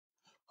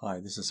Hi,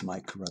 this is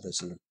Mike Carruthers,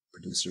 the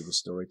producer of the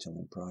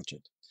Storytelling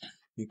Project.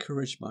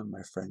 Encouraged by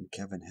my friend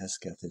Kevin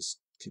Hesketh, who's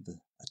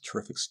given a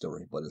terrific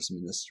story about his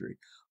ministry,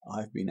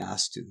 I've been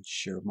asked to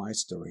share my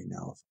story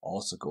now of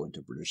also going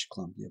to British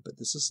Columbia, but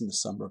this is in the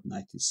summer of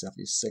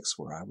 1976,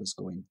 where I was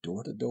going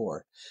door to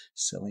door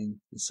selling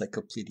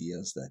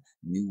Encyclopedias, the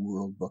New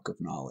World Book of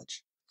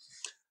Knowledge.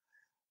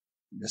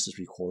 This is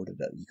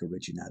recorded at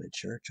Eucharistic United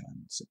Church on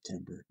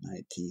September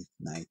 19th,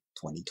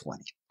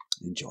 2020.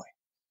 Enjoy.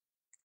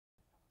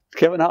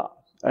 Kevin,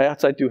 I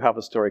do have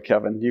a story,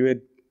 Kevin.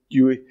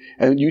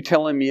 You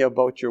telling me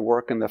about your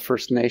work in the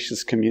First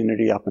Nations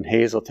community up in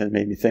Hazelton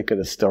made me think of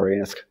this story.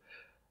 And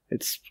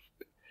it's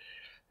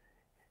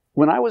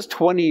when I was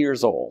 20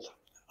 years old,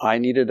 I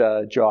needed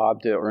a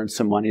job to earn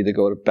some money to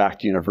go back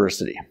to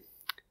university.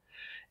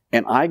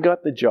 And I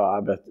got the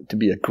job to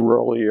be a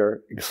guerrilla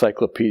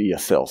encyclopedia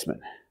salesman.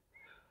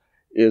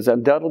 It was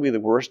undoubtedly the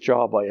worst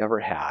job I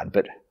ever had,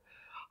 but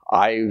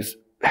I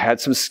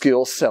had some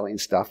skills selling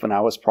stuff, and I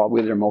was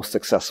probably their most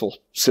successful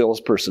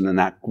salesperson in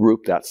that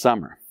group that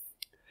summer.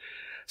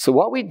 So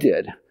what we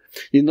did,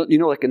 you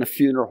know, like in a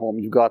funeral home,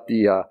 you got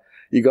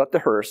the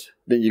hearse,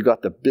 then you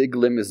got the big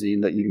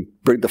limousine that you can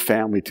bring the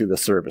family to the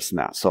service and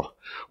that. So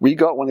we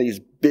got one of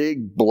these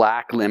big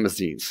black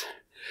limousines.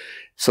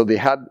 So they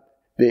had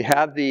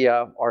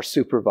our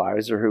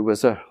supervisor, who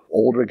was an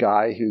older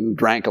guy who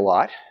drank a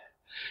lot,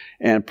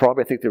 and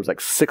probably I think there was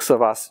like 6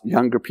 of us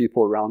younger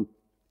people around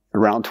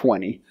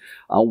 20,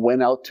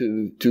 went out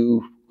to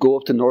go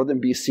up to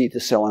northern BC to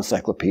sell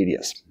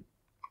encyclopedias.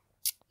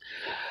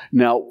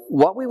 Now,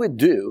 what we would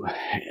do,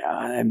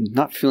 I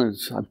feel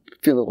a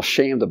little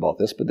ashamed about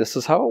this, but this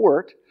is how it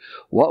worked.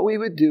 What we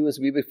would do is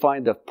we would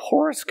find the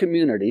poorest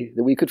community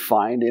that we could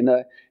find in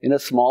a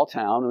small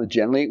town, and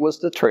generally it was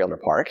the trailer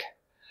park.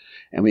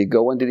 And we'd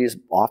go into these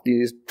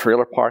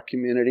trailer park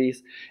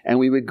communities, and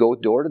we would go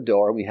door to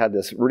door. And we had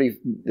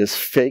this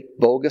fake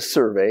bogus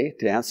survey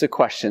to answer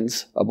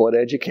questions about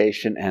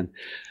education,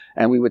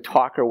 and we would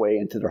talk our way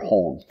into their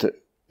home,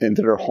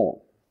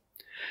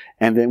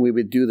 And then we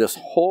would do this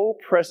whole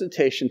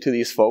presentation to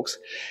these folks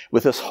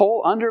with this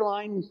whole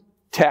underlying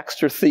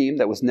text or theme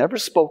that was never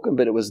spoken,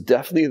 but it was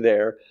definitely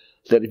there,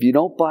 that if you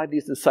don't buy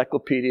these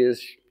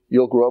encyclopedias,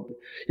 your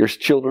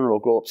children will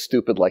grow up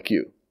stupid like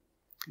you.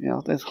 You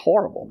know, that's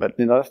horrible, but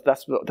you know,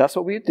 that's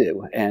what we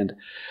do. And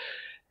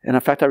in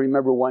fact, I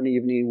remember one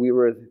evening we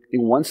were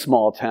in one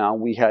small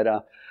town.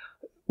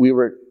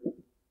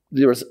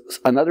 There was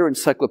another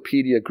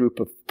encyclopedia group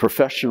of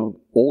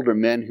professional older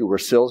men who were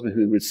salesmen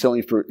who were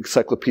selling for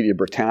Encyclopedia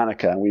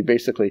Britannica, and we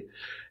basically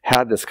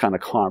had this kind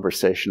of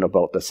conversation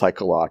about the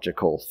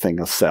psychological thing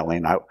of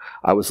selling.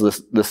 I was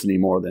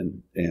listening more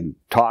than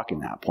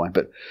talking at that point,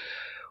 but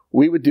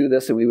we would do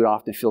this, and we would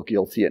often feel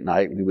guilty at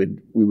night.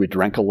 We would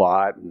drink a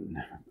lot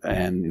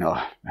and you know,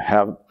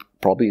 have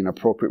probably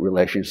inappropriate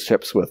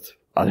relationships with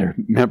other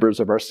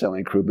members of our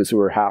selling crew, because we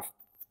were half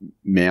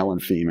male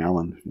and female,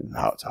 and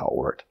that's how it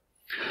worked.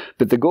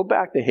 But to go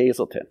back to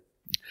Hazelton,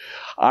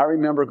 I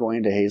remember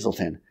going to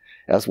Hazelton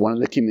as one of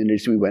the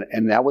communities we went,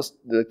 and that was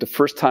the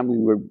first time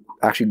we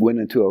actually went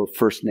into a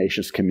First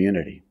Nations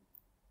community.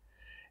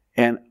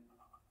 And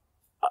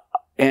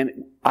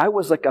I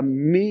was like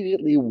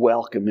immediately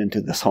welcomed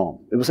into this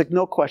home. It was like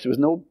no question. There was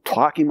no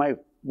talking my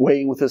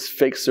way with this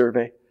fake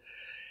survey.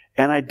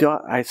 And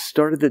I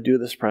started to do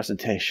this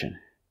presentation.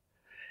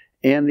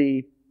 And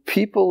the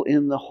people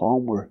in the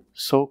home were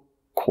so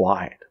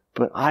quiet,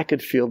 but I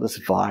could feel this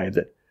vibe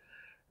that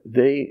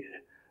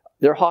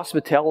their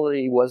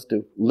hospitality was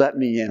to let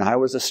me in. I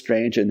was a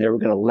stranger, and they were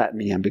going to let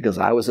me in because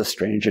I was a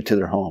stranger to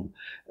their home.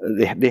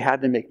 They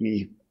had to make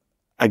me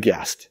a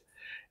guest.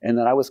 And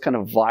then I was kind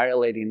of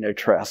violating their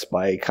trust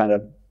by kind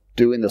of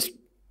doing this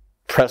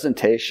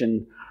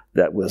presentation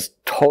that was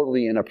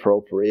totally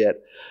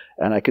inappropriate.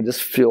 And I could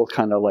just feel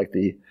kind of like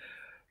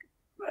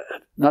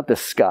not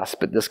disgust,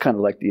 but this kind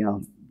of like, you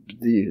know,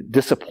 the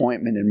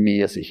disappointment in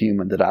me as a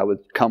human that I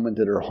would come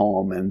into their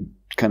home and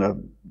kind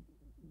of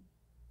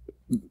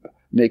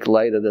make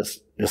light of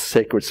this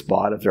sacred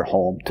spot of their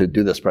home to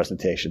do this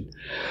presentation.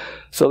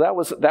 So that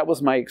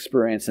was my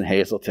experience in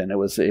Hazelton. It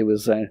was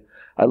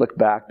I look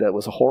back, that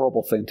was a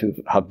horrible thing to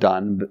have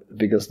done,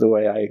 because the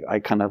way I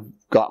kind of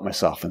got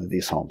myself into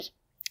these homes.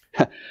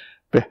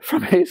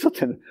 From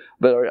Hazelton,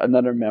 but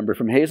another member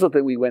from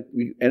Hazelton, we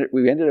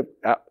ended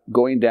up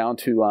going down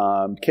to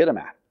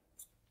Kitimat.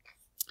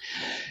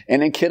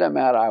 And in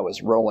Kitimat, I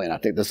was rolling. I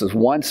think this is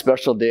one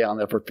special day I'll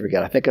never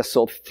forget. I think I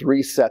sold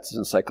 3 sets of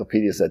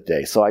encyclopedias that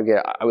day. So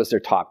I was their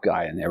top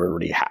guy, and they were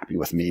really happy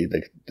with me,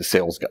 the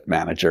sales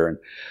manager. And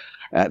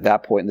at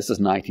that point, and this is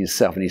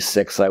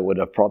 1976, I would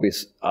have probably,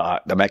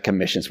 my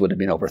commissions would have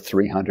been over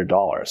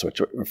 $300,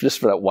 which just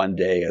for that one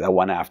day, or that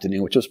one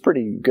afternoon, which was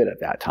pretty good at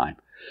that time.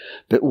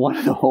 But one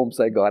of the homes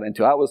I got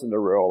into, I was in the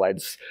rural. I'd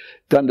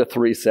done the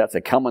 3 sets.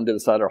 I come into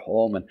this other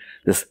home, and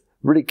this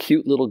really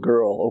cute little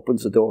girl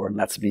opens the door and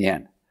lets me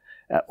in.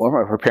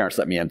 Or her parents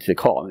let me in to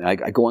call. And I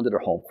go into their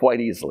home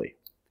quite easily.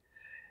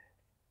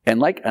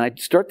 And I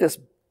start this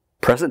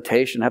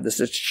presentation, have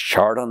this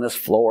chart on this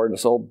floor, and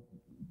this old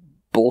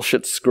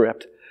bullshit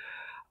script.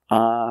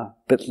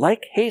 But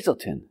like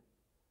Hazelton,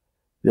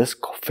 this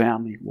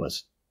family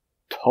was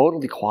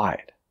totally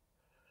quiet.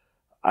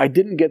 I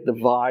didn't get the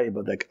vibe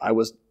of like I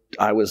was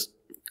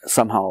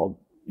somehow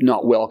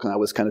not welcome. I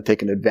was kind of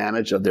taking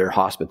advantage of their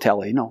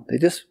hospitality. No, they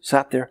just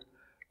sat there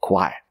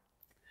quiet.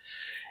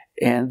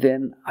 And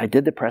then I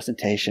did the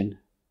presentation,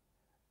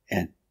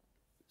 and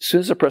as soon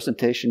as the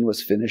presentation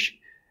was finished,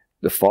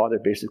 the father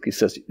basically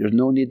says, "There's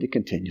no need to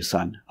continue,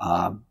 son.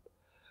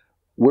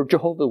 We're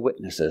Jehovah's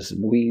Witnesses,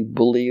 and we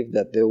believe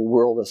that the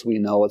world as we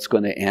know it's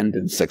going to end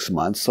in 6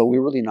 months, so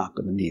we're really not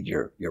going to need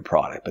your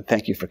product. But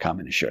thank you for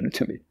coming and sharing it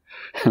to me."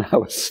 And I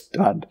was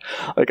stunned.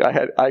 Like I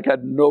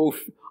had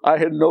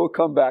no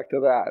comeback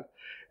to that.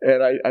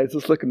 And I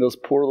just look at those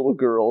poor little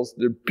girls.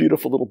 They're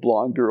beautiful little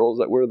blonde girls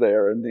that were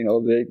there, and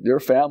their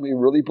family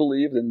really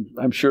believed, and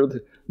I'm sure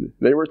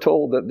they were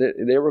told that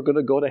they were going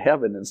to go to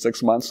heaven in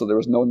 6 months, so there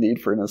was no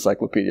need for an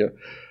encyclopedia,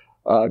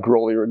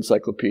 Grolier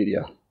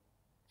encyclopedia.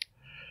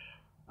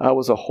 That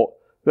was a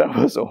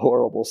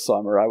horrible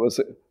summer. I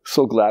was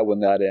so glad when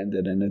that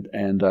ended,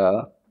 and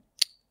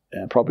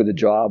probably the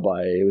job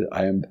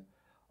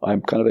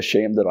I'm kind of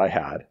ashamed that I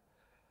had.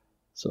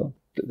 So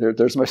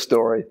there's my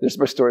story. There's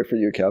my story for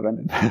you,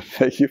 Kevin.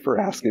 Thank you for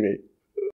asking me.